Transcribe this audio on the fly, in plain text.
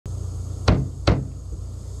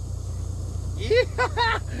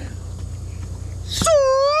Yeah.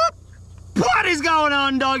 What is going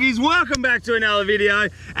on, doggies? Welcome back to another video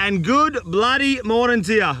and good bloody morning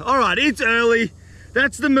to you. All right, it's early.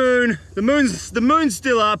 That's the moon. The moon's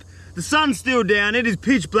still up. The sun's still down. It is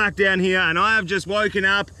pitch black down here and I have just woken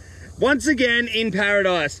up once again in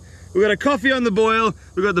paradise. We've got a coffee on the boil.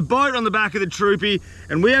 We've got the boat on the back of the troopy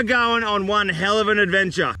and we are going on one hell of an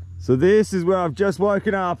adventure. So this is where I've just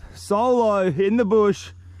woken up, solo in the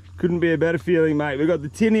bush. Couldn't be a better feeling, mate. We've got the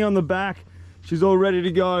tinny on the back. She's all ready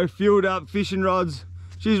to go, fueled up, fishing rods.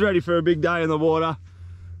 She's ready for a big day in the water.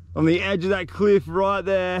 On the edge of that cliff right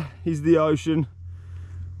there is the ocean.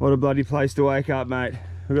 What a bloody place to wake up, mate.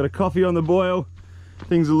 We've got a coffee on the boil.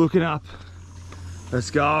 Things are looking up.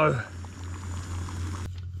 Let's go.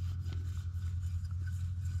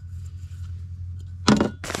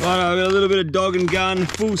 Right, I've got a little bit of dog and gun,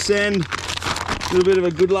 full send. A little bit of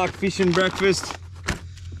a good luck fishing breakfast.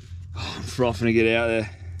 Oh, I'm frothing to get out there.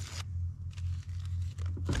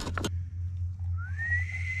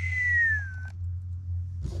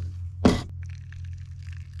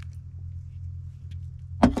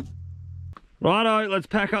 Righto, let's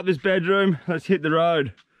pack up this bedroom. Let's hit the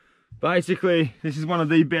road. Basically, this is one of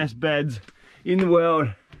the best beds in the world.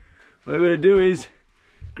 What we're gonna do is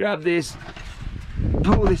grab this,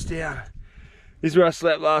 pull this down. This is where I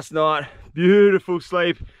slept last night. Beautiful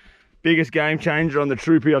sleep. Biggest game changer on the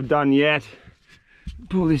troopy I've done yet.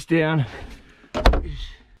 Pull this down.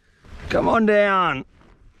 Come on down.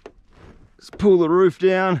 Let's pull the roof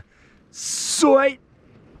down. Sweet.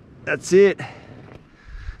 That's it.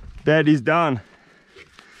 Bed is done.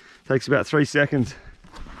 Takes about 3 seconds.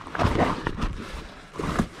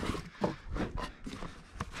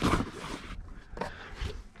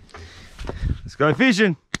 Let's go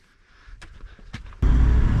fishing.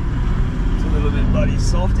 It's a little bit bloody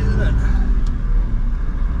soft, isn't it?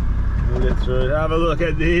 We'll get through. Have a look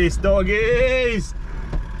at this, doggies.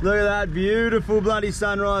 Look at that beautiful bloody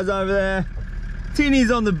sunrise over there.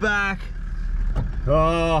 Tinny's on the back.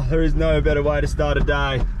 Oh, there is no better way to start a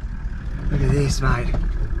day. Look at this, mate.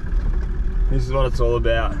 This is what it's all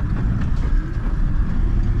about.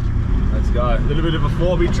 Let's go. A little bit of a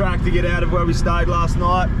 4B track to get out of where we stayed last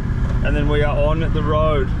night. And then we are on the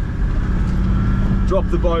road. Drop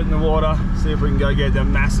the boat in the water. See if we can go get the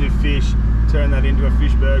massive fish. Turn that into a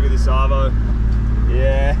fish burger this arvo.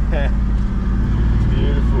 Yeah.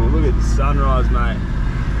 Beautiful. Look at the sunrise, mate.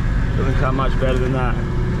 Doesn't come much better than that.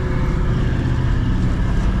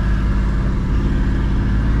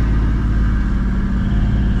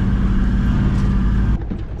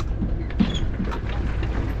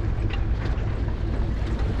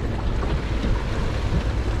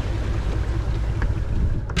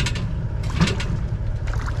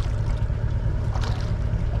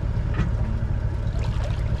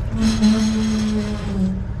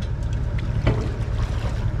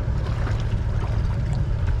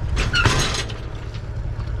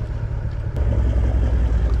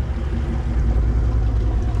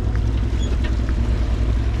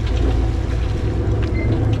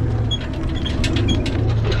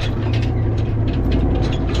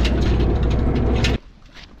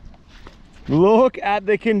 Look at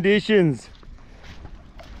the conditions.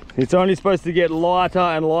 It's only supposed to get lighter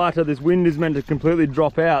and lighter. This wind is meant to completely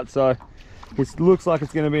drop out, so it looks like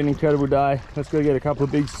it's going to be an incredible day. Let's go get a couple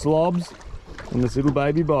of big slobs in this little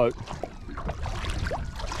baby boat.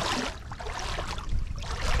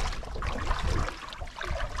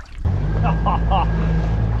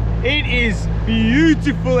 It is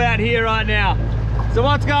beautiful out here right now. So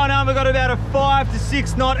what's going on? We've got about a 5 to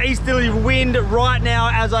 6 knot easterly wind right now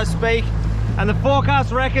as I speak. And the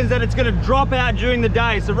forecast reckons that it's going to drop out during the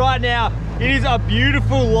day. So right now it is a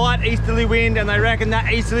beautiful light easterly wind and they reckon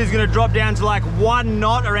that easterly is going to drop down to like 1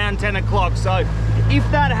 knot around 10 o'clock. So if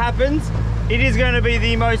that happens, it is going to be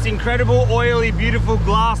the most incredible, oily, beautiful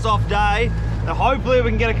glass off day. And hopefully we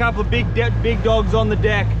can get a couple of big dogs on the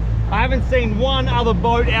deck. I haven't seen one other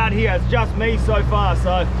boat out here. It's just me so far.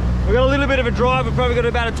 So we've got a little bit of a drive. We've probably got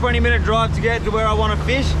about a 20-minute drive to get to where I want to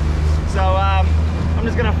fish. So I'm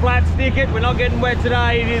just gonna flat stick it. We're not getting wet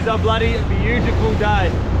today. It is a bloody beautiful day.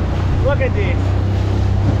 Look at this.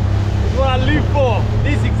 This is what I live for.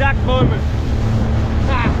 This exact moment.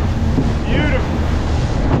 Ah, beautiful.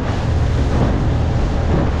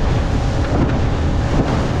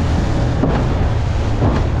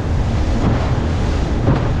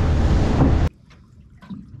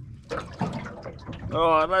 All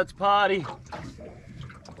right, let's party.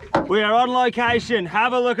 We are on location.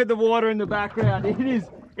 Have a look at the water in the background.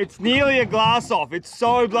 It's nearly a glass off. It's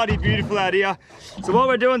so bloody beautiful out here. So what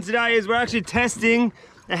we're doing today is we're actually testing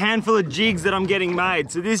a handful of jigs that I'm getting made.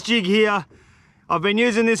 So this jig here I've been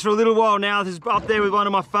using this for a little while now. This is up there with one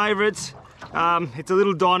of my favorites. It's a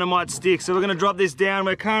little dynamite stick. So we're gonna drop this down.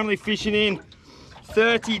 We're currently fishing in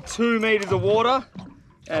 32 meters of water.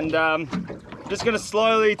 And just gonna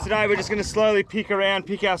slowly, today we're just gonna slowly pick around,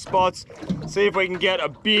 pick our spots, see if we can get a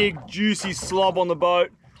big juicy slob on the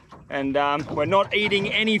boat. And we're not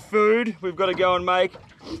eating any food. We've got to go and make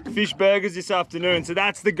fish burgers this afternoon. So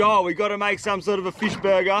that's the goal. We've got to make some sort of a fish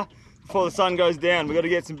burger before the sun goes down. We've got to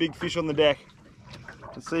get some big fish on the deck.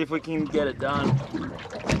 Let's see if we can get it done.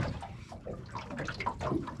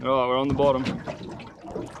 Oh, we're on the bottom.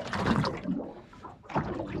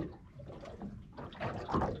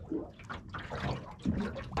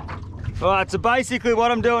 Alright, so basically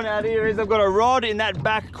what I'm doing out here is I've got a rod in that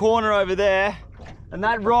back corner over there. And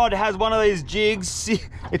that rod has one of these jigs.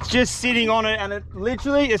 It's just sitting on it, and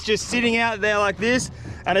it's just sitting out there like this,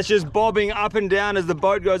 and it's just bobbing up and down as the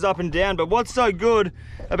boat goes up and down. But what's so good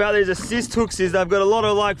about these assist hooks is they've got a lot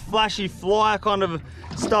of like flashy flyer kind of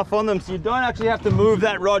stuff on them, so you don't actually have to move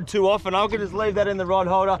that rod too often. I can just leave that in the rod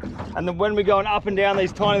holder, and then when we're going up and down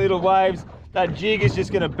these tiny little waves, that jig is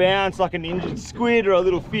just going to bounce like an injured squid or a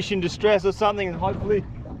little fish in distress or something, and hopefully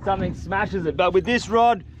something smashes it. But with this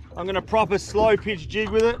rod, I'm going to prop a slow pitch jig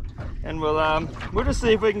with it, and we'll just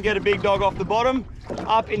see if we can get a big dog off the bottom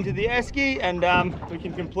up into the esky, and we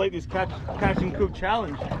can complete this catch and cook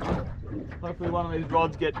challenge. Hopefully one of these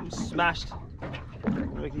rods get smashed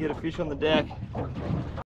and we can get a fish on the deck.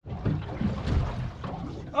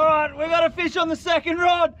 Alright, we got a fish on the second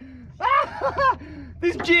rod.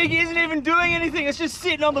 This jig isn't even doing anything, it's just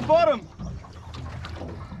sitting on the bottom.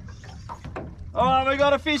 Alright, we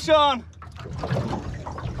got a fish on.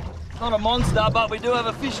 Not a monster, but we do have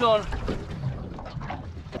a fish on.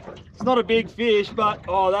 It's not a big fish, but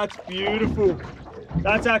oh, that's beautiful.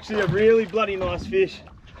 That's actually a really bloody nice fish.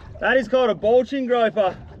 That is called a bulging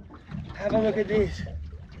groper. Have a look at this.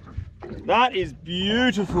 That is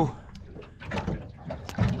beautiful.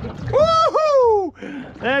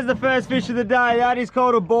 Woohoo! There's the first fish of the day. That is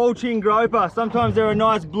called a bulging groper. Sometimes they're a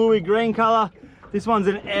nice bluey green color. This one's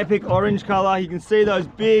an epic orange color. You can see those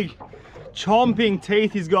big chomping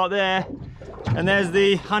teeth he's got there, and there's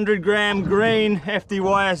the 100-gram green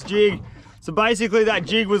FDYS jig. So basically that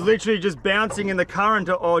jig was literally just bouncing in the current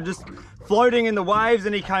or just floating in the waves,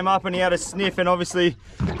 and he came up and he had a sniff, and obviously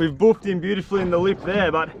we've boofed him beautifully in the lip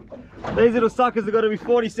there. But these little suckers have got to be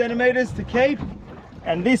 40 centimeters to keep,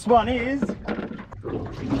 and this one is,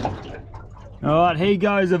 all right, he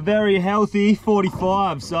goes a very healthy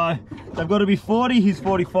 45. So they've got to be 40, he's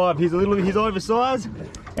 45. He's oversized,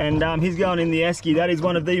 and he's going in the esky. That is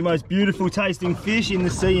one of the most beautiful tasting fish in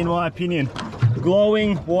the sea, in my opinion.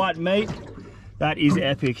 Glowing white meat, that is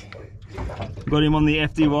epic. Got him on the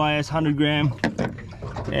FDYS 100-gram,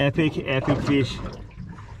 epic fish.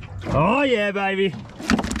 Oh yeah, baby.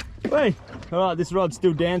 Wait, all right, this rod's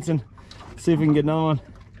still dancing. Let's see if we can get another one.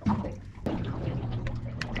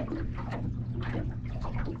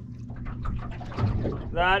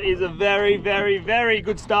 That is a very, very, very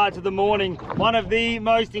good start to the morning. One of the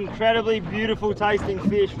most incredibly beautiful tasting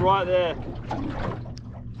fish right there.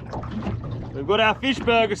 We've got our fish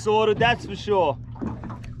burger sorted, that's for sure.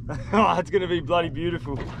 Oh, it's gonna be bloody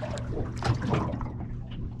beautiful.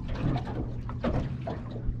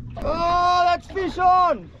 Oh, that's fish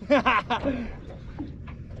on!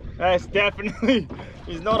 That's definitely,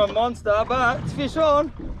 he's not a monster, but it's fish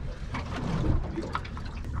on.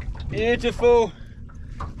 Beautiful.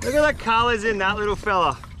 Look at the colours in that little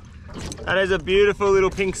fella. That is a beautiful little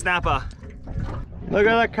pink snapper. Look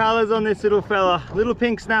at the colours on this little fella. Little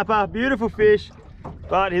pink snapper, beautiful fish,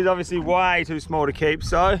 but he's obviously way too small to keep.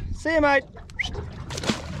 So, see you, mate.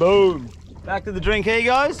 Boom. Back to the drink here,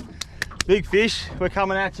 guys. Big fish, we're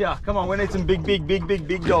coming at you. Come on, we need some big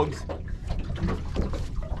dogs.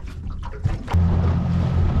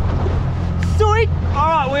 Sweet. All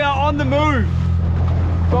right, we are on the move.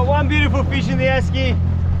 Got one beautiful fish in the esky.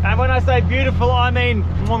 And when I say beautiful, I mean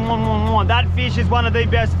that fish is one of the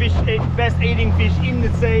best eating fish in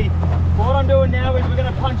the sea. What I'm doing now is we're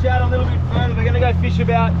going to punch out a little bit further. We're going to go fish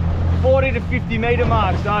about 40 to 50 meter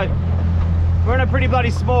mark. So we're in a pretty bloody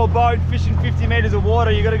small boat fishing 50 meters of water.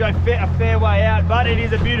 You got to go a fair way out, but it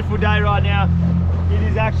is a beautiful day right now. It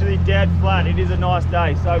is actually dead flat. It is a nice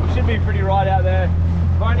day, so we should be pretty right out there.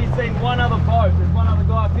 I've only seen one other boat. There's one other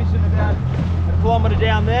guy fishing about a kilometre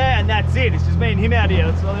down there, and that's it. It's just me and him out here.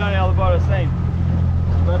 That's the only other boat I've seen.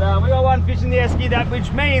 But we got one fish in the esky,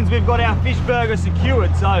 which means we've got our fish burger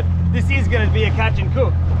secured. So this is going to be a catch and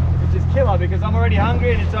cook, which is killer because I'm already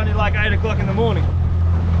hungry and it's only like 8 o'clock in the morning.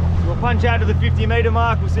 So we'll punch out to the 50 metre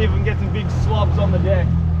mark. We'll see if we can get some big slobs on the deck.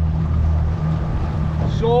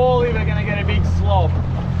 Surely we're going to get a big slob.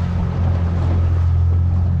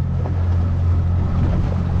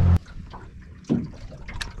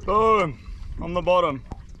 Boom, on the bottom.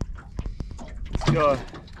 Let's go.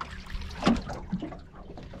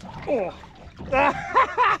 Oh.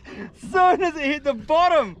 Soon as it hit the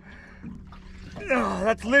bottom, oh,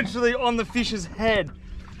 that's literally on the fish's head.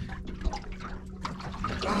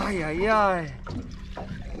 Ay, ay, ay.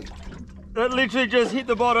 That literally just hit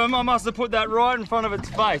the bottom. I must have put that right in front of its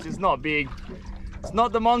face. It's not big. It's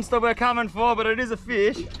not the monster we're coming for, but it is a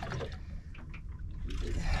fish.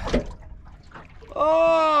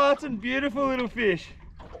 Oh, that's a beautiful little fish.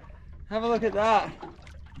 Have a look at that.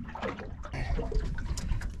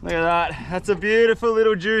 Look at that. That's a beautiful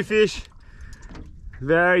little jewfish.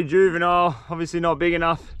 Very juvenile. Obviously not big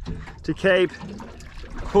enough to keep.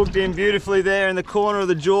 Hooked in beautifully there in the corner of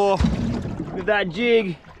the jaw with that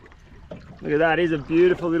jig. Look at that. He's a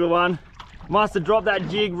beautiful little one. Must have dropped that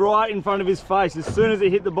jig right in front of his face. As soon as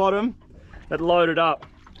it hit the bottom, that loaded up.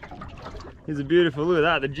 He's a beautiful, look at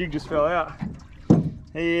that. The jig just fell out.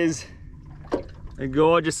 He is a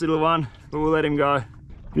gorgeous little one, but we'll let him go.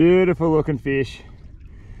 Beautiful looking fish.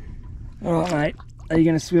 All right, mate. Are you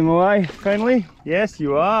going to swim away friendly? Yes,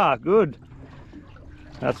 you are. Good.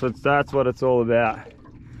 That's what it's all about.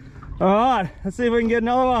 All right, let's see if we can get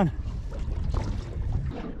another one.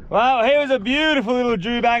 Well, he was a beautiful little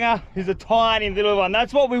Jew banger. He's a tiny little one.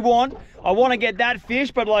 That's what we want. I want to get that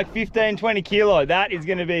fish, but like 15, 20 kilo. That is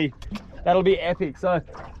going to be, that'll be epic. So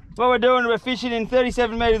what we're doing, we're fishing in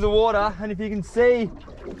 37 meters of water. And if you can see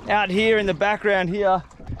out here in the background here,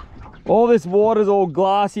 all this water's all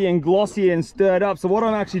glassy and glossy and stirred up. So what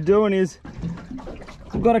I'm actually doing is,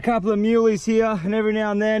 I've got a couple of muleys here, and every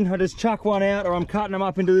now and then I just chuck one out, or I'm cutting them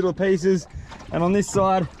up into little pieces. And on this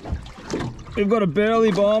side, we've got a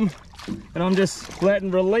burley bomb, and I'm just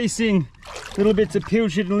releasing little bits of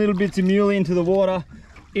pilchard and little bits of muley into the water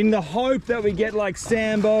in the hope that we get like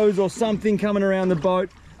sambos or something coming around the boat.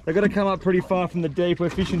 They've got to come up pretty far from the deep. We're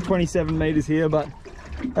fishing 27 meters here, but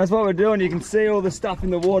that's what we're doing. You can see all the stuff in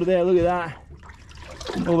the water there. Look at that.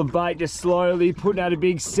 All the bait just slowly putting out a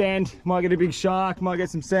big scent. Might get a big shark, might get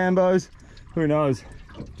some sambos. Who knows?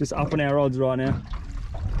 Just upping our odds right now.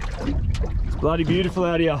 It's bloody beautiful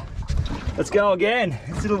out here. Let's go again.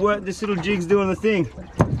 This little jig's doing the thing.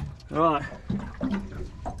 All right.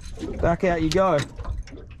 Back out you go.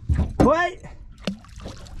 Wait.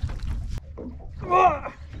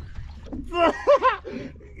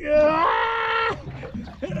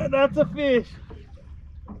 That's a fish.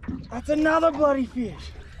 That's another bloody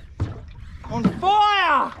fish. On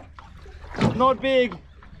fire! Not big.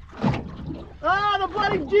 Ah, the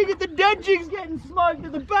bloody jig, the dead jig's getting smoked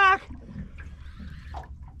at the back.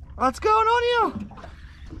 What's going on here?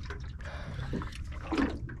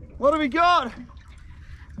 What do we got?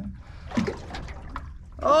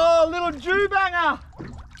 Oh, little Jew banger.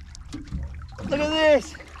 Look at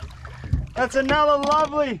this. That's another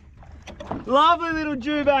lovely little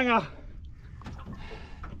Jew banger.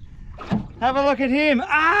 Have a look at him.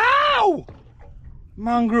 Ow!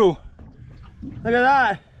 Mongrel. Look at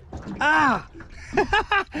that. Ah!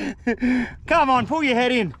 Come on, pull your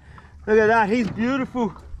head in. Look at that, he's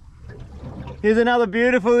beautiful. Here's another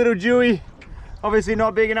beautiful little Jewy. Obviously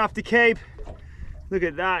not big enough to keep. Look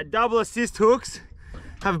at that, double assist hooks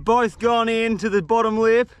have both gone into the bottom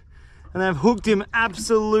lip and they've hooked him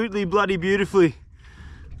absolutely bloody beautifully.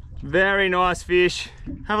 Very nice fish.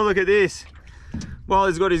 Have a look at this. While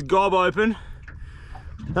he's got his gob open,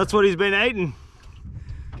 that's what he's been eating.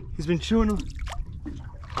 He's been chewing.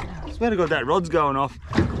 I swear to God that rod's going off.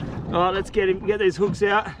 All right, let's get these hooks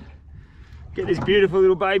out. Get this beautiful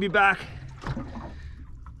little baby back.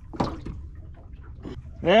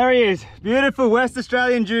 There he is, beautiful West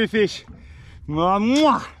Australian jewfish.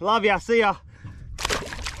 Mwah, love ya, see ya.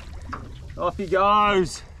 Off he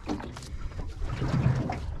goes.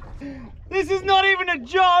 This is not even a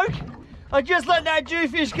joke. I just let that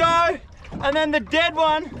jewfish go, and then the dead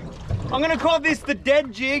one, I'm gonna call this the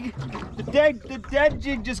dead jig. The dead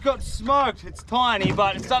jig just got smoked. It's tiny,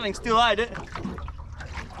 but something still ate it.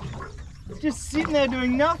 It's just sitting there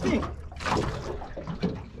doing nothing.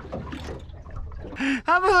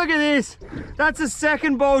 Have a look at this. That's the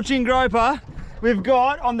second bulging groper we've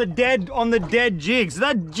got on the dead jig. So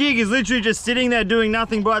that jig is literally just sitting there doing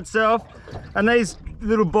nothing by itself, and these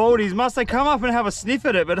little baldies, must they come up and have a sniff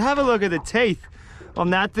at it? But have a look at the teeth on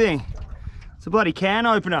that thing. It's a bloody can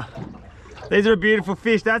opener. These are a beautiful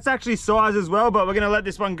fish. That's actually size as well, but we're gonna let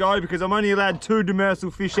this one go because I'm only allowed 2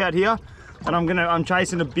 demersal fish out here, and I'm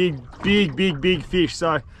chasing a big fish.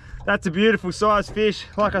 So that's a beautiful size fish.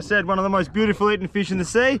 Like I said, one of the most beautiful eating fish in the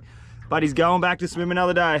sea, but he's going back to swim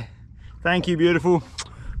another day. Thank you, beautiful.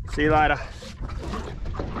 See you later.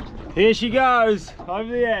 Here she goes,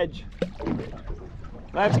 over the edge.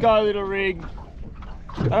 Let's go, little rig.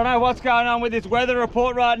 I don't know what's going on with this weather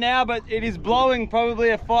report right now, but it is blowing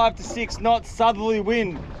probably a 5 to 6 knot southerly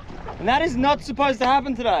wind. And that is not supposed to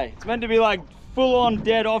happen today. It's meant to be like full on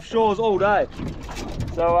dead offshores all day.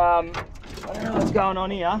 So, I don't know what's going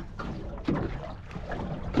on here.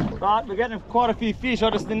 But we're getting quite a few fish.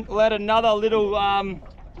 I just didn't let another little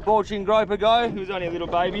bulging groper go, who's only a little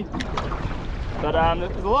baby. But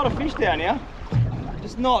there's a lot of fish down here.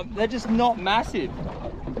 They're just not massive.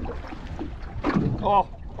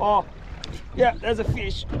 Oh, yeah, there's a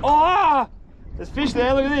fish. Oh, there's fish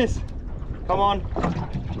there, look at this. Come on.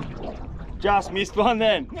 Just missed one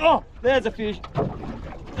then. Oh, there's a fish.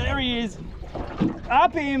 There he is.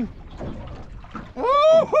 Up him.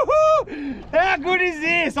 Oh, how good is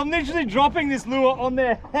this? I'm literally dropping this lure on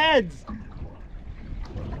their heads.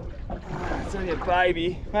 It's only a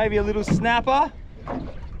baby, maybe a little snapper.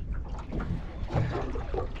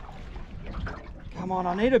 Come on,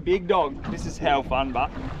 I need a big dog. This is hell fun,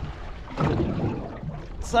 but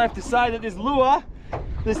it's safe to say that this lure,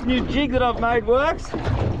 this new jig that I've made works.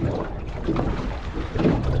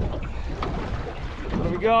 What do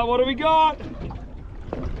we got? What do we got?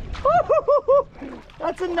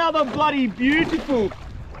 That's another bloody beautiful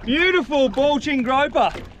bulging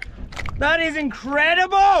groper. That is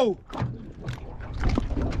incredible.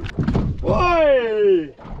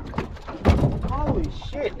 Whoa! Holy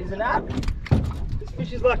shit, is an app. This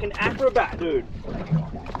fish is like an acrobat, dude.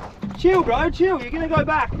 Chill, bro, chill. You're gonna go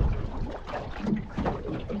back.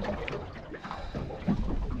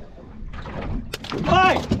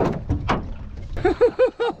 Hey!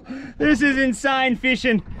 This is insane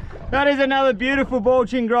fishing. That is another beautiful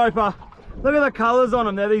bulging groper. Look at the colors on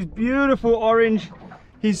them. They're these beautiful orange.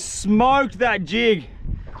 He's smoked that jig.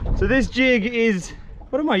 So this jig is,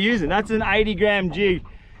 what am I using? That's an 80-gram jig.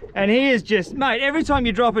 And he is just, mate, every time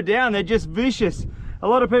you drop it down, they're just vicious. A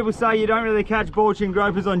lot of people say you don't really catch bulging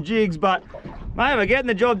gropers on jigs, but mate, we're getting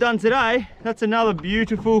the job done today. That's another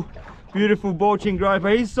beautiful bulging groper.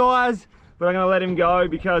 He's size, but I'm gonna let him go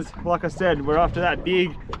because, like I said, we're after that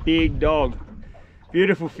big dog.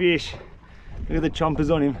 Beautiful fish. Look at the chompers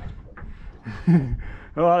on him.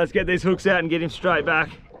 All right, let's get these hooks out and get him straight back.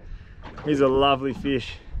 He's a lovely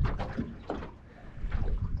fish.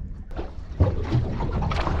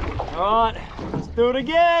 All right, let's do it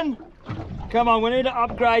again. Come on, we need to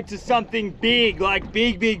upgrade to something big, like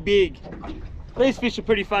big. These fish are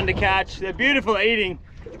pretty fun to catch. They're beautiful eating.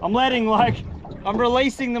 I'm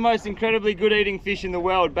releasing the most incredibly good eating fish in the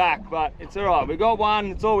world back, but it's all right. We got one,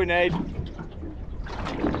 it's all we need.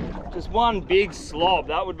 Just one big slob,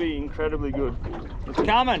 that would be incredibly good. It's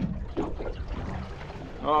coming.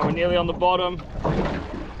 All right, we're nearly on the bottom.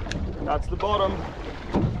 That's the bottom.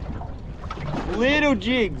 Little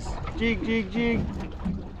jigs. Jig. Jig.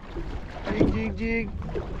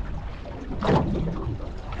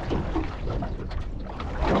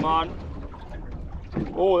 Come on.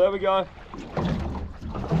 Oh, there we go.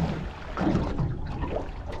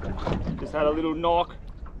 Just had a little knock.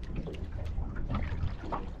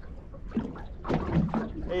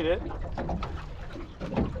 Eat it.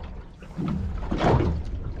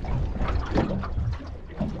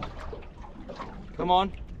 Come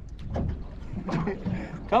on.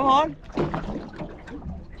 Come on.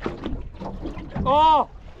 Oh,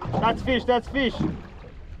 that's fish, that's fish.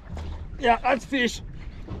 Yeah, that's fish.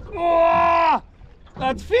 Oh,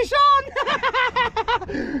 that's fish on.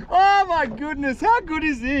 Oh my goodness, how good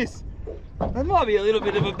is this? That might be a little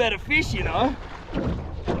bit of a better fish, you know.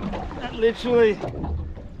 That literally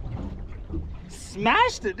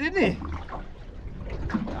smashed it, didn't he?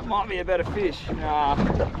 That might be a better fish. Nah,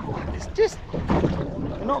 it's just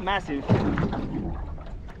not massive.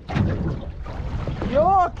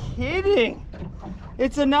 You're kidding.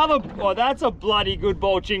 It's another, oh, that's a bloody good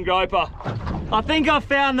bulging groper. I think I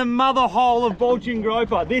found the mother hole of bulging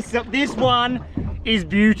groper. This one is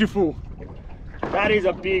beautiful. That is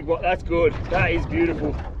a big one. That's good. That is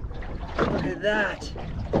beautiful. Look at that.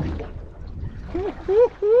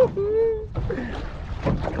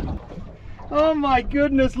 Oh my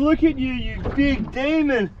goodness, look at you, you big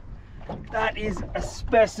demon. That is a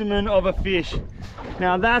specimen of a fish.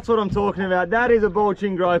 Now that's what I'm talking about. That is a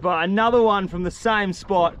bulging groper. Another one from the same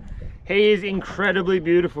spot. He is incredibly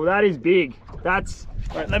beautiful. That is big. That's,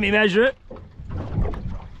 wait, let me measure it.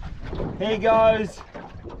 He goes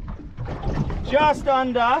just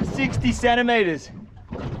under 60 centimeters.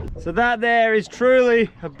 So that there is truly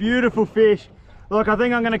a beautiful fish. Look, I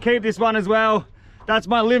think I'm gonna keep this one as well. that's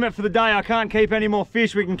my limit for the day. I can't keep any more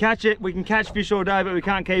fish. We can catch it, we can catch fish all day, but we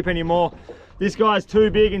can't keep any more. This guy's too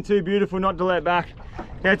big and too beautiful not to let back.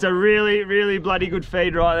 That's a really, really bloody good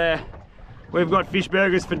feed right there. We've got fish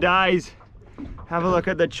burgers for days. Have a look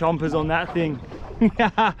at the chompers on that thing.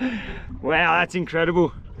 Wow, that's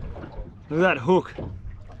incredible. Look at that hook.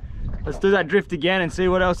 Let's do that drift again and see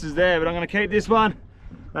what else is there, but I'm gonna keep this one.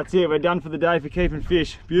 That's it, we're done for the day for keeping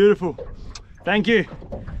fish. Beautiful. Thank you.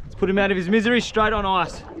 Let's put him out of his misery, straight on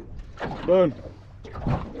ice. Boom.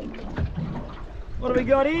 What do we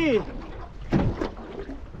got here?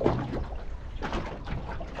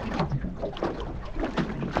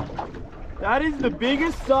 That is the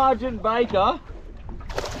biggest Sergeant Baker.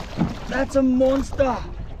 That's a monster.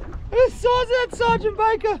 The size of that Sergeant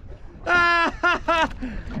Baker.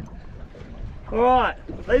 Alright,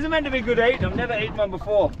 these are meant to be good eating. I've never eaten one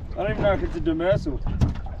before. I don't even know if it's a demersal.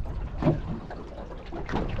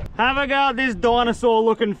 Have a go at this dinosaur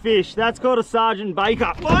looking fish. That's called a Sergeant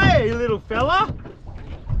Baker. Hey, little fella.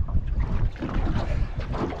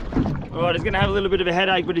 Alright, he's gonna have a little bit of a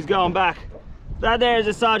headache, but he's going back. That there is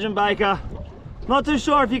a Sergeant Baker. Not too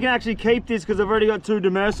sure if you can actually keep this because I've already got 2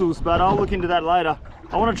 demersals, but I'll look into that later.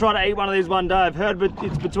 I want to try to eat one of these one day. I've heard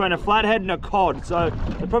it's between a flathead and a cod, so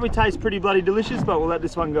it probably tastes pretty bloody delicious, but we'll let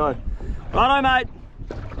this one go. Righto, mate.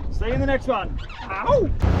 See you in the next one. Ow!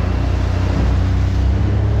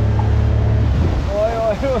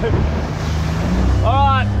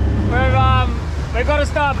 Alright, we've got to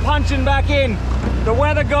start punching back in. The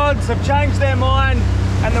weather gods have changed their mind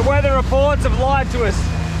and the weather reports have lied to us.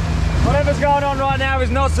 Whatever's going on right now is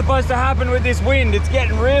not supposed to happen with this wind. It's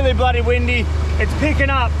getting really bloody windy. It's picking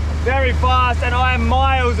up very fast and I am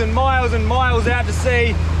miles and miles and miles out to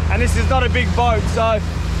sea and this is not a big boat. So I'm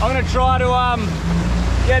gonna try to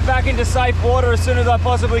get back into safe water as soon as I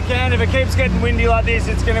possibly can. If it keeps getting windy like this,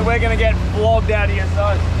 we're gonna get flogged out here. So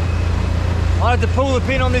I have to pull the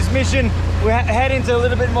pin on this mission. We head into a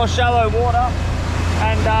little bit more shallow water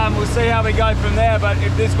and we'll see how we go from there. But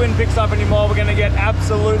if this wind picks up anymore, we're gonna get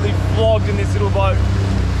absolutely flogged in this little boat.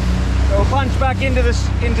 So we'll punch back into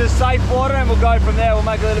safe water and we'll go from there. We'll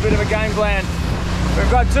make a little bit of a game plan. We've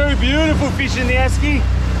got 2 beautiful fish in the esky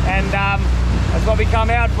and that's what we come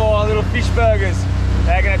out for, little fish burgers.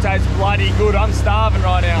 They're gonna taste bloody good. I'm starving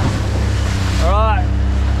right now. All right,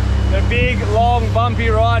 the big, long, bumpy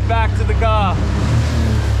ride back to the car.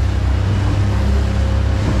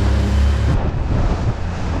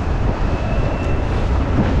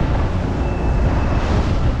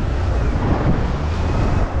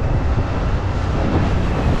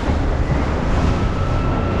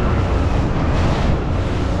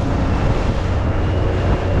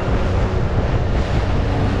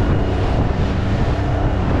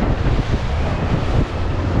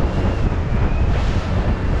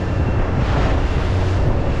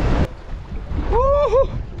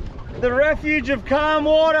 The refuge of calm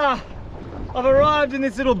water. I've arrived in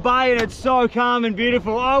this little bay and it's so calm and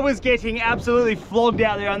beautiful. I was getting absolutely flogged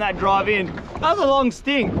out there on that drive in. That was a long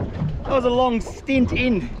stint. That was a long stint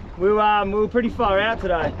in. We were pretty far out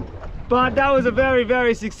today. But that was a very,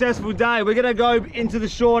 very successful day. We're gonna go into the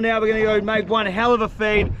shore now. We're gonna go make one hell of a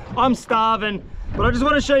feed. I'm starving. But I just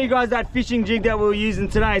want to show you guys that fishing jig that we're using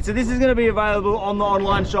today. So this is going to be available on the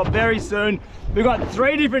online shop very soon. We've got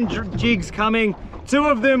 3 different jigs coming. 2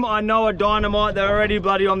 of them I know are dynamite. They're already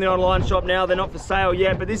bloody on the online shop now. They're not for sale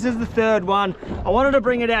yet, but this is the 3rd one. I wanted to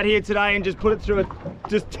bring it out here today and just put it through it,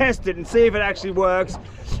 just test it and see if it actually works.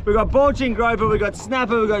 We've got bulging groper, we've got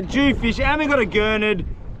snapper, we've got jewfish, and we've got a gurnard.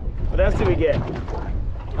 What else did we get?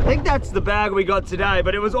 I think that's the bag we got today,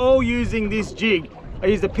 but it was all using this jig. I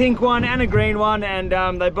used a pink one and a green one, and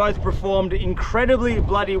they both performed incredibly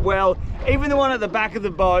bloody well. Even the one at the back of the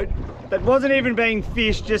boat that wasn't even being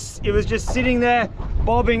fished, it was just sitting there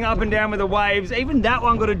bobbing up and down with the waves. Even that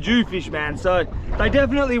one got a jewfish, man. So they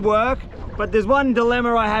definitely work. But there's one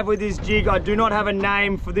dilemma I have with this jig. I do not have a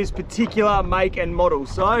name for this particular make and model.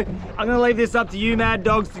 So I'm gonna leave this up to you, Mad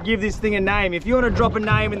Dogs, to give this thing a name. If you wanna drop a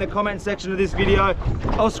name in the comment section of this video,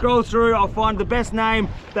 I'll scroll through, I'll find the best name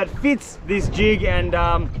that fits this jig, and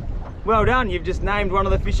well done, you've just named one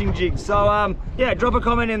of the fishing jigs. So yeah, drop a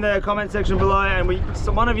comment in the comment section below and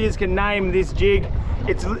one of you can name this jig.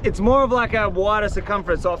 It's more of like a wider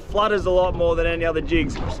circumference, so it flutters a lot more than any other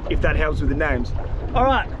jigs, if that helps with the names. All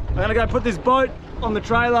right, I'm gonna go put this boat on the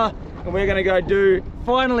trailer and we're gonna go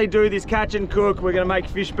finally do this catch and cook. We're gonna make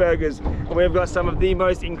fish burgers. And we've got some of the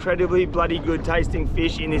most incredibly bloody good tasting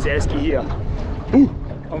fish in this esky here. Ooh,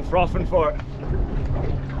 I'm frothing for it.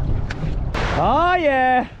 Oh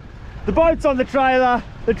yeah, the boat's on the trailer,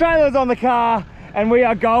 the trailer's on the car, and we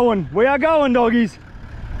are going doggies.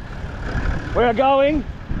 We are going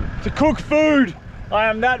to cook food. I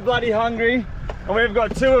am that bloody hungry, and we've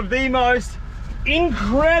got two of the most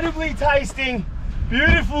incredibly tasting,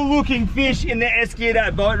 beautiful looking fish in the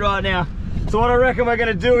Esquiadat boat right now. So what I reckon we're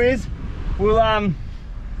gonna do is, we'll,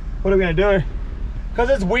 what are we gonna do? Because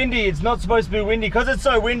it's windy, it's not supposed to be windy. Because it's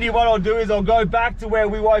so windy, what I'll do is I'll go back to where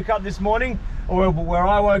we woke up this morning, or where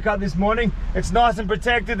I woke up this morning. It's nice and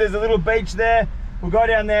protected, there's a little beach there. We'll go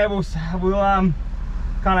down there, we'll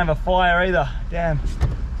can't have a fire either. Damn,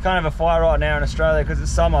 can't have a fire right now in Australia because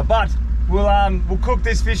it's summer. But we'll cook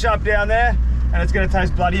this fish up down there, and it's gonna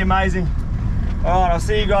taste bloody amazing. All right, I'll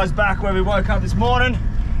see you guys back where we woke up this morning,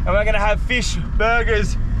 and we're gonna have fish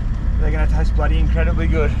burgers. They're gonna taste bloody incredibly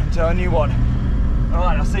good, I'm telling you what. All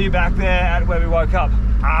right, I'll see you back there at where we woke up.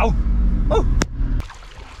 Ow! Oh.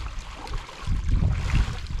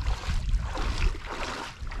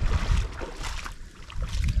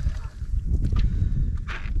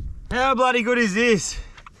 How bloody good is this?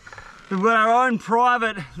 We've got our own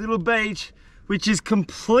private little beach, which is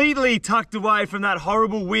completely tucked away from that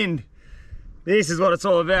horrible wind. This is what it's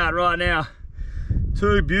all about right now.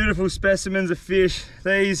 Two beautiful specimens of fish.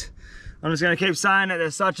 These, I'm just gonna keep saying it, they're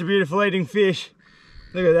such a beautiful eating fish.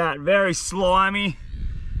 Look at that, very slimy.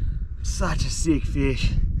 Such a sick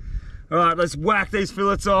fish. All right, let's whack these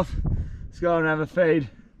fillets off. Let's go and have a feed.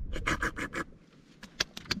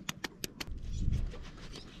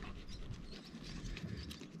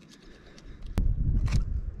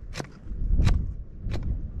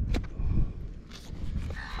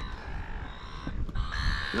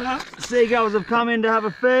 Seagulls have come in to have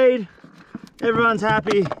a feed. Everyone's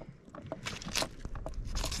happy.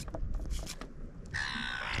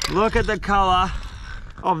 Look at the color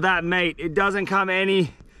of that meat. It doesn't come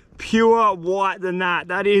any pure white than that.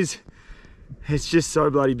 It's just so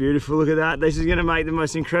bloody beautiful. Look at that. This is gonna make the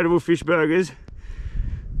most incredible fish burgers.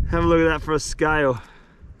 Have a look at that for a scale.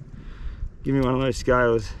 Give me one of those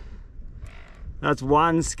scales. That's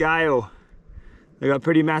one scale. They got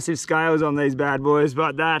pretty massive scales on these bad boys,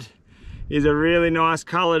 but that is a really nice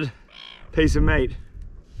colored piece of meat.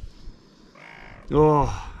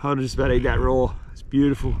 Oh, I'll just about eat that raw. It's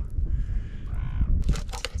beautiful.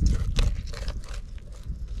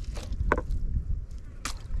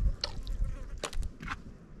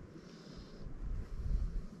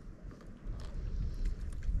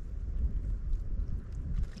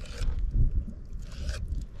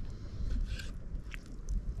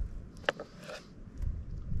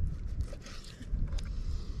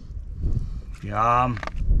 Yum.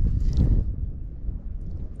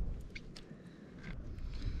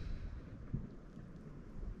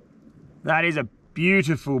 That is a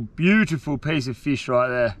beautiful, beautiful piece of fish right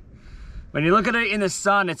there. When you look at it in the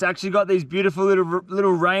sun, it's actually got these beautiful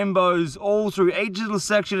little rainbows all through each little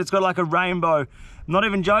section. It's got like a rainbow. I'm not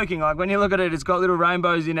even joking. Like when you look at it, it's got little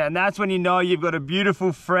rainbows in it, and that's when you know you've got a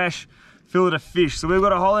beautiful, fresh fillet of fish. So we've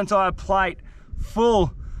got a whole entire plate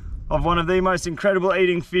full of one of the most incredible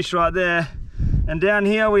eating fish right there. And down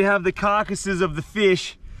here we have the carcasses of the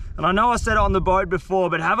fish. And I know I said it on the boat before,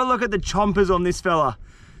 but have a look at the chompers on this fella.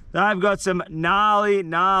 They've got some gnarly,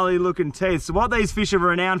 gnarly looking teeth. So what these fish are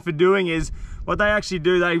renowned for doing is, what they actually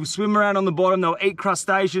do, they swim around on the bottom, they'll eat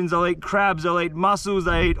crustaceans, they'll eat crabs, they'll eat mussels,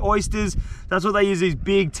 they eat oysters. That's what they use these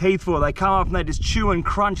big teeth for. They come up and they just chew and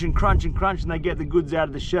crunch and crunch and crunch, and they get the goods out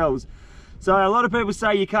of the shells. So a lot of people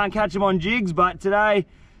say you can't catch them on jigs, but today,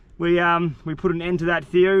 we put an end to that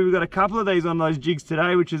theory. We've got a couple of these on those jigs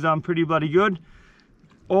today, which is pretty bloody good.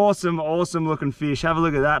 Awesome, awesome looking fish. Have a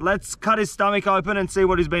look at that. Let's cut his stomach open and see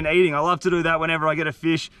what he's been eating. I love to do that whenever I get a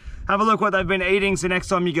fish. Have a look what they've been eating, so next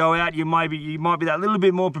time you go out, you might be that little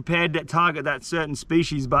bit more prepared to target that certain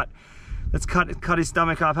species. But let's cut his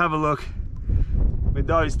stomach up. Have a look. With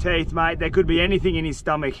those teeth, mate, there could be anything in his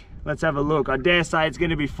stomach. Let's have a look. I dare say it's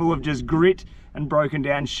going to be full of just grit and broken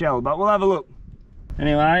down shell, but we'll have a look.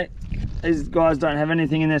 Anyway, these guys don't have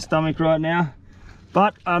anything in their stomach right now,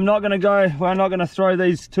 but we're not going to throw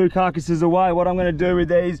these two carcasses away. What I'm going to do with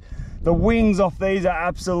these, the wings off these are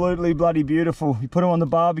absolutely bloody beautiful. You put them on the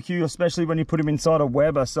barbecue, especially when you put them inside a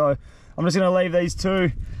Weber. So I'm just going to leave these two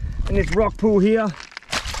in this rock pool here.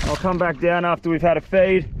 I'll come back down after we've had a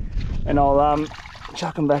feed, and I'll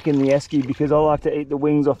chuck them back in the esky, because I like to eat the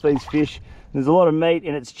wings off these fish. There's a lot of meat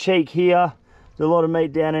in its cheek here. There's a lot of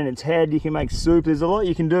meat down in its head. You can make soup. There's a lot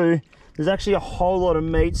you can do. There's actually a whole lot of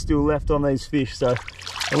meat still left on these fish. So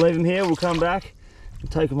I'll leave them here. We'll come back and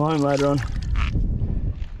take them home later on.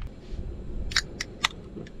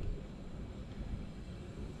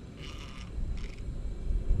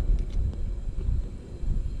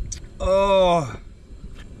 Oh,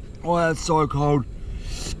 that's so cold.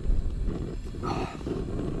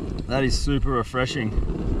 That is super refreshing.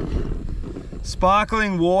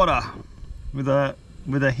 Sparkling water with a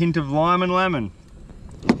hint of lime and lemon.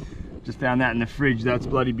 Just found that in the fridge. That's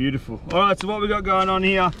bloody beautiful. All right, so what we got going on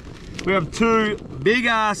here, we have 2 big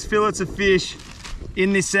ass fillets of fish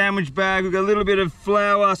in this sandwich bag. We've got a little bit of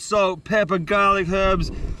flour, salt, pepper, garlic, herbs.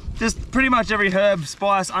 Just pretty much every herb,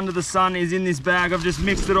 spice under the sun is in this bag. I've just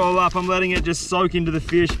mixed it all up. I'm letting it just soak into the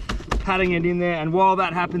fish, patting it in there. And while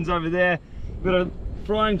that happens over there, we've got a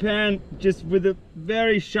frying pan just with a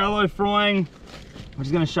very shallow frying. I'm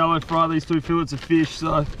just gonna shallow fry these 2 fillets of fish.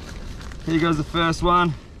 So here goes the first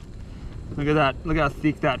one. Look at that, look how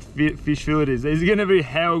thick that fish fillet is. These are gonna be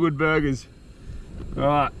how good burgers. All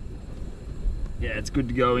right, yeah, it's good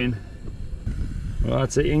to go in. All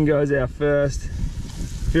right, so in goes our first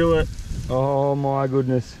fillet. Oh my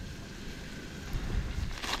goodness.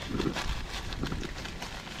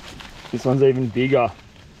 This one's even bigger.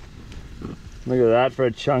 Look at that for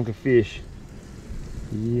a chunk of fish.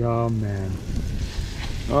 Yeah, man.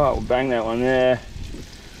 All right, we'll bang that one there.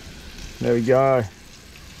 There we go.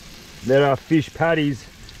 There are fish patties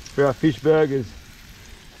for our fish burgers.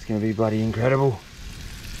 It's gonna be bloody incredible.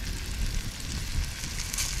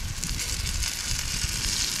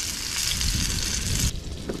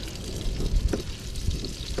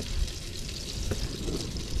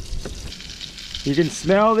 You can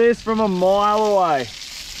smell this from a mile away.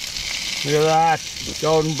 Look at that,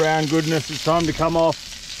 golden brown goodness. It's time to come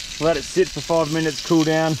off. Let it sit for 5 minutes, cool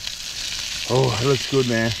down. Oh, it looks good,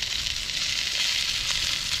 man.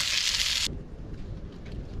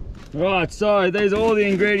 Right, so these are all the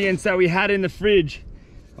ingredients that we had in the fridge.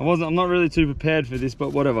 I'm not really too prepared for this,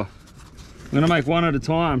 but whatever. I'm gonna make one at a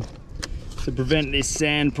time to prevent this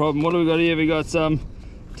sand problem. What do we got here? We got some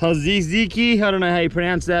tzatziki. I don't know how you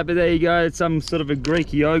pronounce that, but there you go. It's some sort of a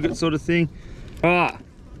Greek yogurt sort of thing. All right,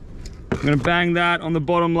 I'm gonna bang that on the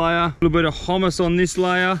bottom layer. A little bit of hummus on this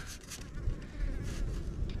layer.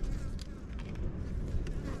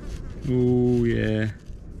 Oh yeah.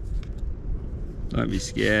 Don't be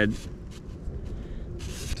scared.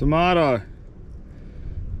 Tomato.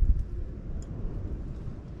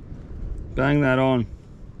 Bang that on.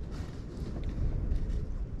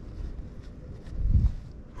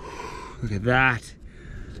 Look at that.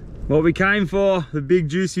 What we came for, the big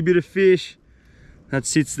juicy bit of fish. That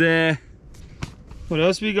sits there. What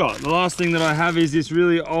else we got? The last thing that I have is this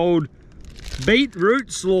really old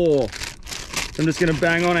beetroot slaw. So I'm just gonna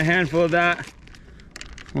bang on a handful of that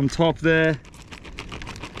on top there.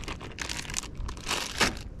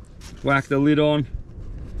 Whack the lid on.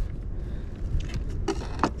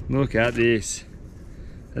 Look at this.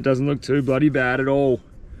 That doesn't look too bloody bad at all.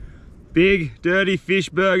 Big, dirty fish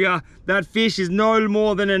burger. That fish is no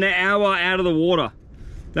more than an hour out of the water.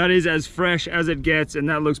 That is as fresh as it gets, and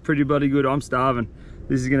that looks pretty bloody good. I'm starving.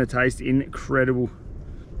 This is gonna taste incredible.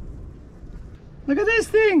 Look at this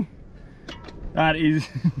thing. That is,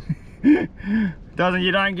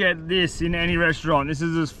 you don't get this in any restaurant. This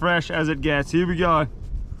is as fresh as it gets. Here we go.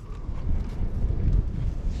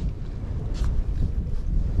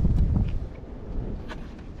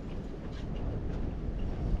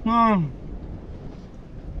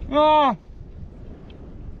 Oh,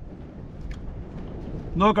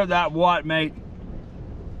 look at that white meat.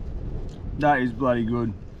 That is bloody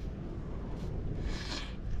good.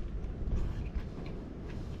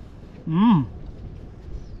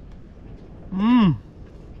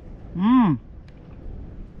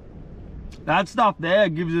 That stuff there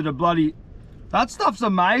gives it a bloody, that stuff's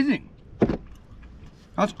amazing.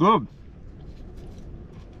 That's good.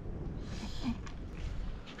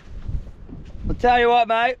 I'll tell you what,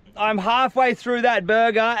 mate, I'm halfway through that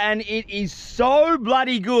burger and it is so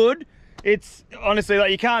bloody good. It's honestly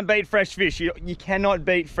like, you can't beat fresh fish. You cannot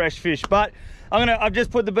beat fresh fish. But I've just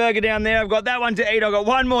put the burger down there. I've got that one to eat. I've got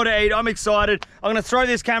one more to eat. I'm excited. I'm gonna throw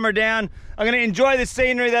this camera down. I'm gonna enjoy the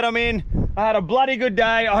scenery that I'm in. I had a bloody good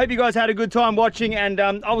day. I hope you guys had a good time watching, and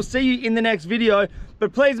I will see you in the next video.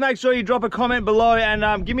 But please make sure you drop a comment below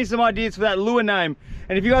and give me some ideas for that lure name.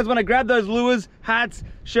 And if you guys want to grab those lures, hats,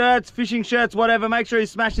 shirts, fishing shirts, whatever, make sure you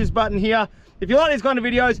smash this button here. If you like these kind of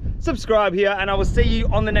videos, subscribe here, and I will see you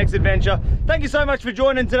on the next adventure. Thank you so much for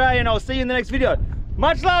joining today, and I'll see you in the next video.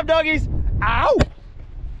 Much love, doggies. Ow!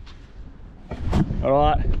 All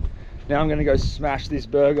right, now I'm gonna go smash this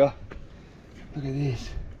burger. Look at this.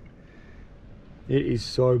 It is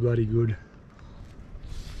so bloody good.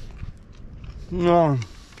 Oh,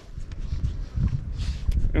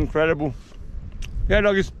 incredible. Yeah,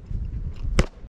 doggies.